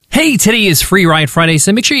Hey, today is Free Ride Friday,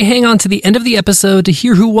 so make sure you hang on to the end of the episode to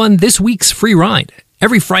hear who won this week's free ride.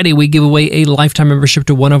 Every Friday, we give away a lifetime membership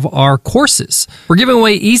to one of our courses. We're giving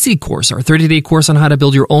away Easy Course, our 30-day course on how to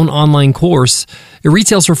build your own online course. It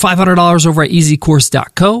retails for $500 over at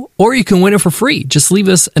easycourse.co, or you can win it for free. Just leave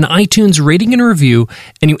us an iTunes rating and review,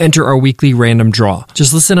 and you enter our weekly random draw.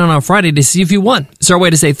 Just listen on Friday to see if you won. It's our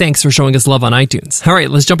way to say thanks for showing us love on iTunes. All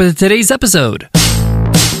right, let's jump into today's episode.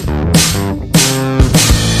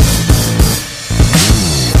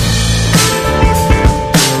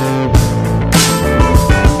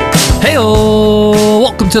 Heyo!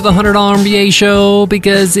 Welcome to the $100 MBA show,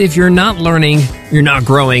 because if you're not learning, you're not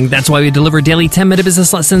growing. That's why we deliver daily 10-minute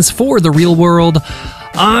business lessons for the real world.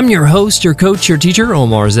 I'm your host, your coach, your teacher,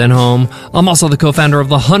 Omar Zenhom. I'm also the co-founder of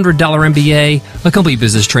the $100 MBA, a complete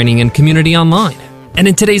business training and community online. And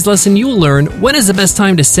in today's lesson, you will learn when is the best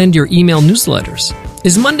time to send your email newsletters.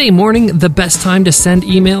 Is Monday morning the best time to send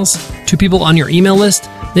emails to people on your email list?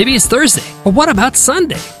 Maybe it's Thursday. Or what about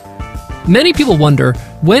Sunday? Many people wonder,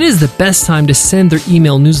 when is the best time to send their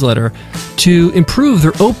email newsletter to improve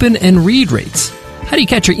their open and read rates? How do you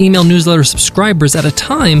catch your email newsletter subscribers at a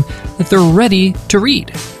time that they're ready to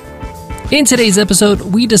read? In today's episode,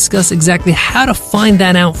 we discuss exactly how to find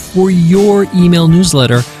that out for your email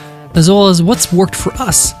newsletter, as well as what's worked for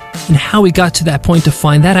us and how we got to that point to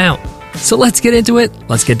find that out. So let's get into it.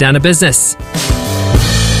 Let's get down to business.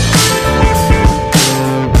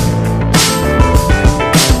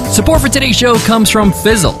 Support for today's show comes from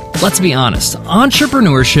Fizzle. Let's be honest,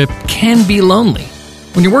 entrepreneurship can be lonely.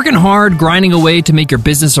 When you're working hard, grinding away to make your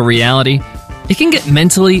business a reality, it can get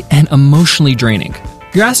mentally and emotionally draining.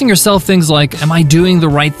 You're asking yourself things like, am I doing the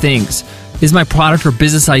right things? Is my product or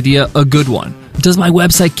business idea a good one? Does my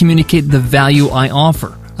website communicate the value I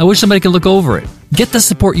offer? I wish somebody could look over it. Get the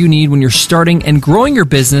support you need when you're starting and growing your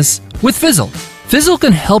business with Fizzle. Fizzle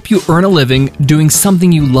can help you earn a living doing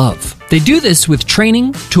something you love. They do this with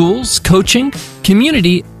training, tools, coaching,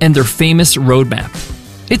 community, and their famous roadmap.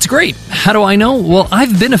 It's great. How do I know? Well,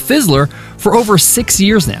 I've been a Fizzler for over 6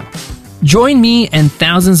 years now. Join me and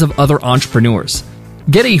thousands of other entrepreneurs.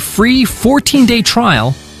 Get a free 14-day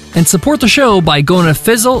trial and support the show by going to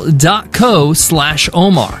fizzle.co/Omar.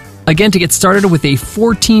 Again, to get started with a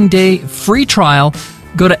 14-day free trial,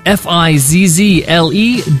 go to fizzle.co/OMAR.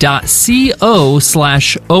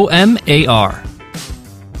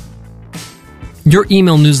 Your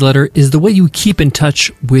email newsletter is the way you keep in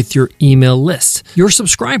touch with your email list, your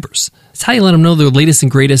subscribers. It's how you let them know the latest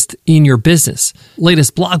and greatest in your business.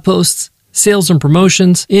 Latest blog posts, sales and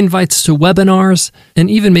promotions, invites to webinars, and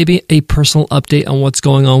even maybe a personal update on what's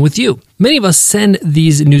going on with you. Many of us send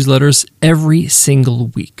these newsletters every single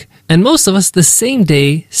week. And most of us the same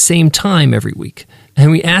day, same time every week. And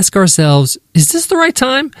we ask ourselves, is this the right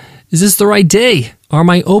time? Is this the right day? Are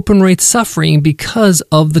my open rates suffering because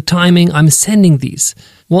of the timing I'm sending these?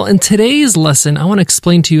 Well, in today's lesson, I want to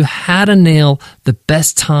explain to you how to nail the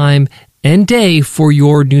best time and day for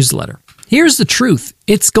your newsletter. Here's the truth.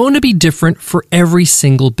 It's going to be different for every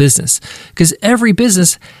single business, because every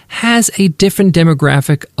business has a different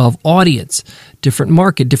demographic of audience, different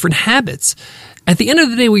market, different habits. At the end of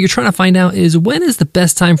the day, what you're trying to find out is, when is the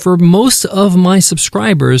best time for most of my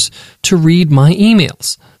subscribers to read my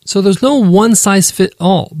emails? So there's no one size fit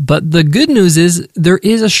all, but the good news is there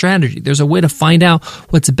is a strategy. There's a way to find out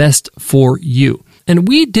what's best for you. And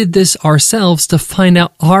we did this ourselves to find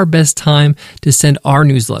out our best time to send our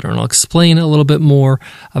newsletter. And I'll explain a little bit more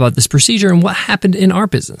about this procedure and what happened in our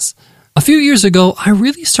business. A few years ago, I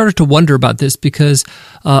really started to wonder about this because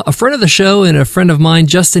a friend of the show and a friend of mine,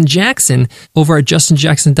 Justin Jackson, over at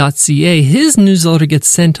justinjackson.ca, his newsletter gets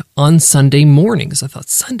sent on Sunday mornings. I thought,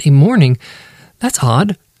 Sunday morning? That's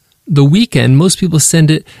odd. The weekend, most people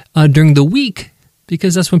send it during the week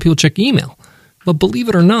because that's when people check email. But believe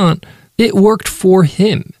it or not, it worked for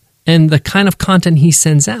him and the kind of content he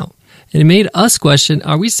sends out. And it made us question,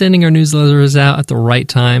 are we sending our newsletters out at the right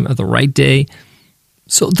time, at the right day?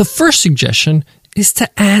 So the first suggestion is to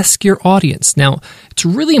ask your audience. Now, it's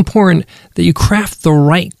really important that you craft the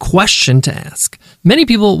right question to ask. Many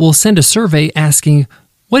people will send a survey asking,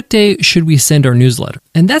 what day should we send our newsletter?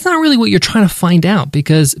 And that's not really what you're trying to find out,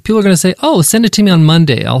 because people are going to say, oh, send it to me on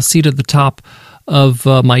Monday. I'll see it at the top of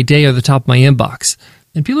my day or the top of my inbox.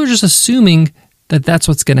 And people are just assuming that that's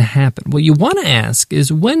what's going to happen. What you want to ask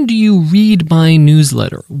is, when do you read my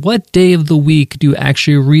newsletter? What day of the week do you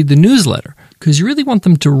actually read the newsletter? Because you really want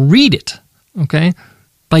them to read it, okay?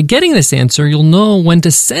 By getting this answer, you'll know when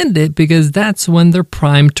to send it, because that's when they're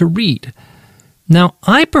primed to read. Now,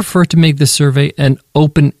 I prefer to make the survey an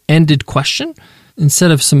open-ended question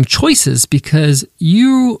instead of some choices, because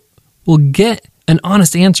you will get an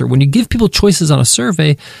honest answer. When you give people choices on a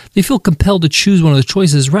survey, they feel compelled to choose one of the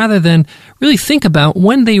choices rather than really think about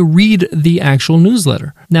when they read the actual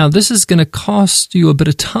newsletter. Now, this is going to cost you a bit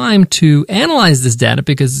of time to analyze this data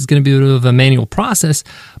because it's going to be a bit of a manual process,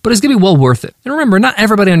 but it's going to be well worth it. And remember, not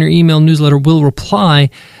everybody on your email newsletter will reply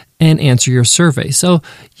and answer your survey. So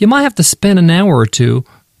you might have to spend an hour or two,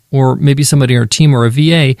 or maybe somebody on your team or a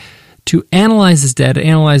VA, to analyze this data,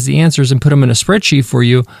 analyze the answers, and put them in a spreadsheet for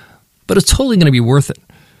you, but it's totally going to be worth it.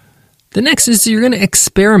 The next is you're going to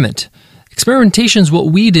experiment. Experimentation is what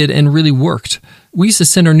we did and really worked. We used to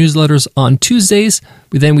send our newsletters on Tuesdays,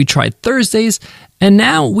 then we tried Thursdays, and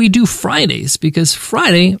now we do Fridays because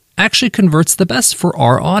Friday actually converts the best for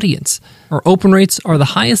our audience. Our open rates are the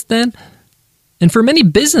highest then, and for many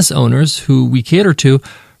business owners who we cater to,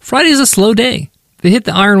 Friday is a slow day. They hit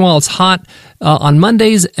the iron while it's hot on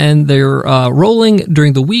Mondays, and they're rolling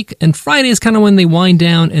during the week. And Friday is kind of when they wind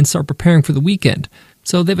down and start preparing for the weekend.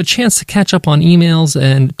 So they have a chance to catch up on emails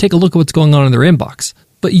and take a look at what's going on in their inbox.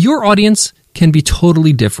 But your audience can be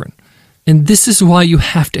totally different. And this is why you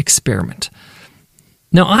have to experiment.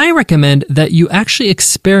 Now, I recommend that you actually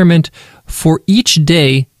experiment for each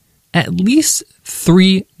day at least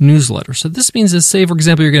 3 newsletters. So this means that, say, for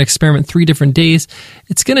example, you're going to experiment 3 different days.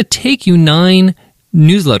 It's going to take you 9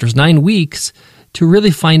 newsletters, 9 weeks, to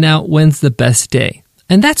really find out when's the best day.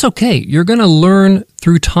 And that's okay. You're going to learn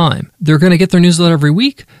through time. They're going to get their newsletter every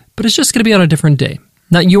week, but it's just going to be on a different day.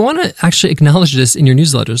 Now, you want to actually acknowledge this in your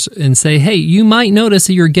newsletters and say, hey, you might notice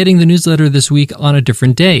that you're getting the newsletter this week on a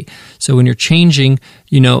different day. So when you're changing,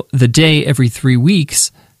 the day every 3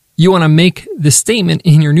 weeks, you want to make this statement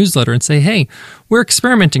in your newsletter and say, hey, we're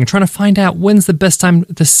experimenting, trying to find out when's the best time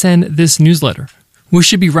to send this newsletter. We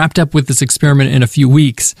should be wrapped up with this experiment in a few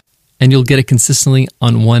weeks, and you'll get it consistently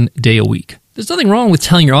on 1 day a week. There's nothing wrong with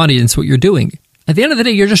telling your audience what you're doing. At the end of the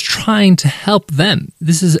day, you're just trying to help them.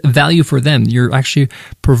 This is value for them. You're actually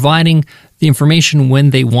providing the information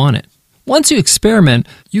when they want it. Once you experiment,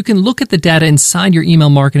 you can look at the data inside your email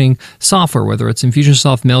marketing software, whether it's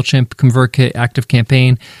Infusionsoft, MailChimp, ConvertKit,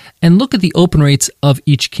 ActiveCampaign, and look at the open rates of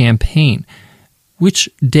each campaign. Which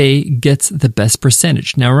day gets the best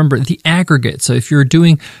percentage? Now remember, the aggregate. So if you're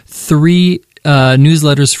doing 3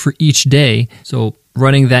 newsletters for each day, so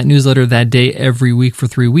running that newsletter that day every week for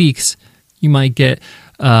 3 weeks, you might get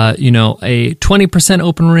a 20%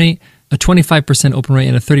 open rate, a 25% open rate,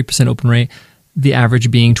 and a 30% open rate, the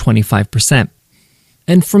average being 25%.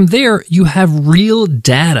 And from there, you have real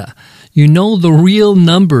data. You know the real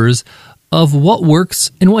numbers of what works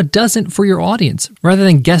and what doesn't for your audience, rather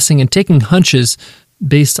than guessing and taking hunches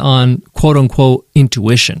based on quote-unquote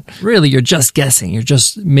intuition. Really, you're just guessing. You're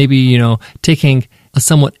just maybe, taking a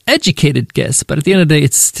somewhat educated guess, but at the end of the day,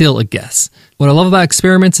 it's still a guess. What I love about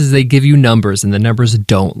experiments is they give you numbers, and the numbers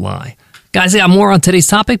don't lie. Guys, I got more on today's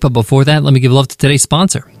topic, but before that, let me give love to today's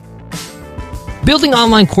sponsor. Building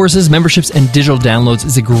online courses, memberships, and digital downloads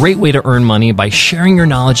is a great way to earn money by sharing your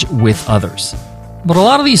knowledge with others. But a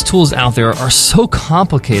lot of these tools out there are so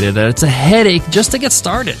complicated that it's a headache just to get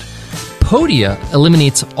started. Podia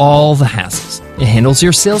eliminates all the hassles. It handles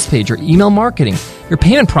your sales page, your email marketing, your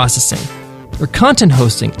payment processing, your content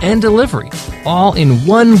hosting, and delivery, all in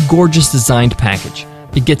one gorgeous designed package.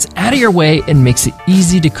 It gets out of your way and makes it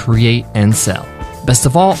easy to create and sell. Best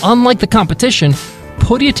of all, unlike the competition,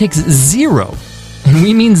 Podia takes 0, and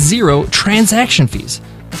we mean 0, transaction fees.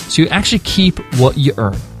 So you actually keep what you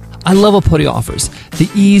earn. I love what Podia offers. The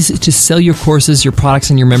ease to sell your courses, your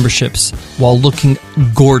products, and your memberships while looking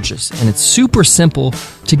gorgeous. And it's super simple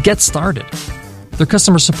to get started. Their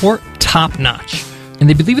customer support, top notch. And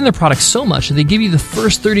they believe in their products so much that they give you the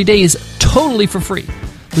first 30 days totally for free.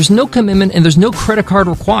 There's no commitment and there's no credit card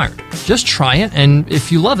required. Just try it, and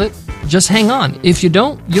if you love it, just hang on. If you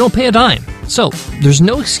don't pay a dime. So there's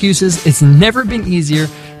no excuses. It's never been easier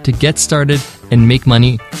to get started and make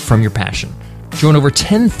money from your passion. Join over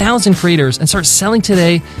 10,000 creators and start selling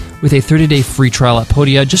today with a 30-day free trial at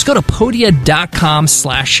Podia. Just go to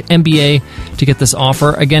podia.com/MBA to get this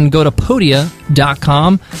offer. Again, go to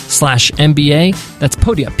podia.com/MBA. That's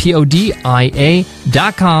Podia,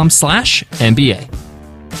 PODIA.com/MBA.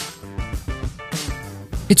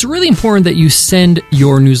 It's really important that you send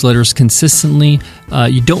your newsletters consistently.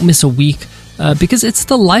 You don't miss a week because it's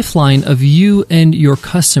the lifeline of you and your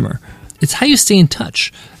customer. It's how you stay in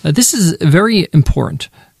touch. This is very important,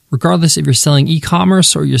 regardless if you're selling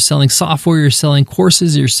e-commerce or you're selling software, you're selling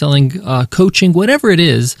courses, you're selling coaching, whatever it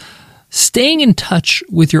is, staying in touch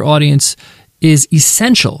with your audience is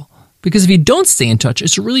essential. Because if you don't stay in touch,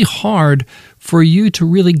 it's really hard for you to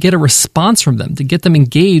really get a response from them, to get them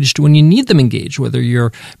engaged when you need them engaged, whether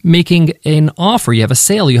you're making an offer, you have a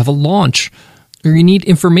sale, you have a launch, or you need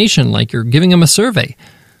information like you're giving them a survey.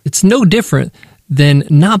 It's no different than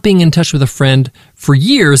not being in touch with a friend for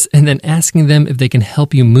years and then asking them if they can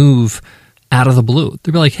help you move out of the blue.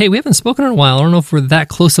 They'll be like, hey, we haven't spoken in a while. I don't know if we're that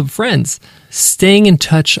close of friends. Staying in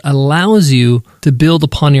touch allows you to build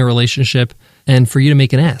upon your relationship and for you to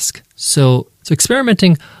make an ask. So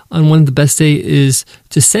experimenting on when the best day is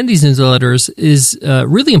to send these newsletters is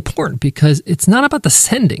really important because it's not about the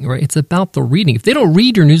sending, right? It's about the reading. If they don't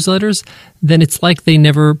read your newsletters, then it's like they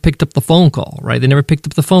never picked up the phone call, right? They never picked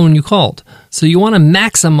up the phone when you called. So you want to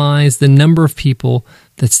maximize the number of people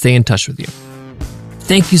that stay in touch with you.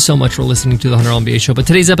 Thank you so much for listening to the $100 MBA Show. But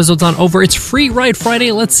today's episode's on over. It's Free Ride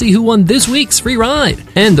Friday. Let's see who won this week's free ride.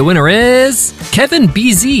 And the winner is Kevin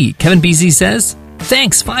BZ. Kevin BZ says,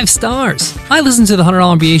 thanks, 5 stars. I listen to the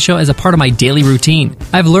 $100 MBA Show as a part of my daily routine.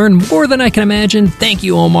 I've learned more than I can imagine. Thank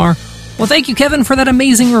you, Omar. Well, thank you, Kevin, for that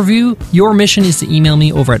amazing review. Your mission is to email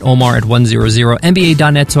me over at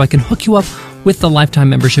omar@100mba.net so I can hook you up with the lifetime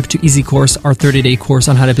membership to Easy Course, our 30-day course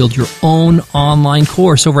on how to build your own online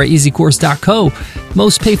course over at easycourse.co.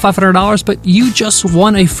 Most pay $500, but you just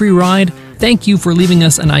won a free ride. Thank you for leaving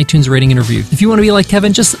us an iTunes rating and review. If you want to be like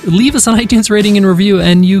Kevin, just leave us an iTunes rating and review,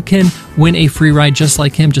 and you can win a free ride just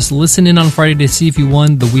like him. Just listen in on Friday to see if you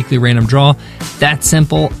won the weekly random draw. That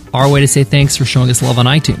simple. Our way to say thanks for showing us love on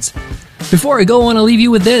iTunes. Before I go, I want to leave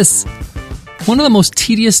you with this. One of the most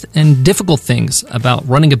tedious and difficult things about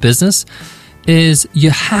running a business is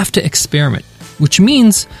you have to experiment, which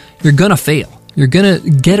means you're going to fail. You're going to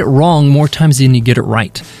get it wrong more times than you get it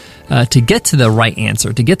right. To get to the right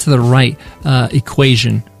answer, to get to the right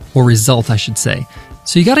equation or result, I should say.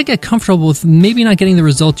 So you got to get comfortable with maybe not getting the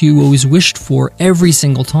result you always wished for every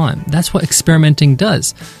single time. That's what experimenting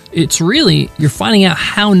does. It's really, you're finding out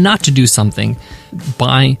how not to do something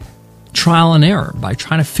by trial and error, by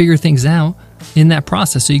trying to figure things out in that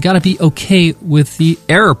process. So you got to be okay with the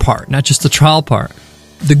error part, not just the trial part.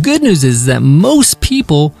 The good news is that most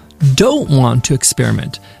people don't want to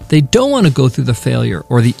experiment. They don't want to go through the failure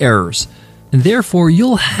or the errors. And therefore,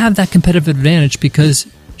 you'll have that competitive advantage because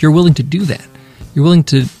you're willing to do that. You're willing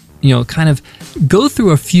to, kind of go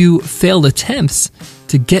through a few failed attempts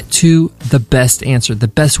to get to the best answer, the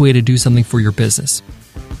best way to do something for your business.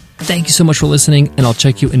 Thank you so much for listening, and I'll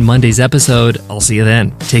check you in Monday's episode. I'll see you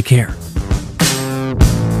then. Take care.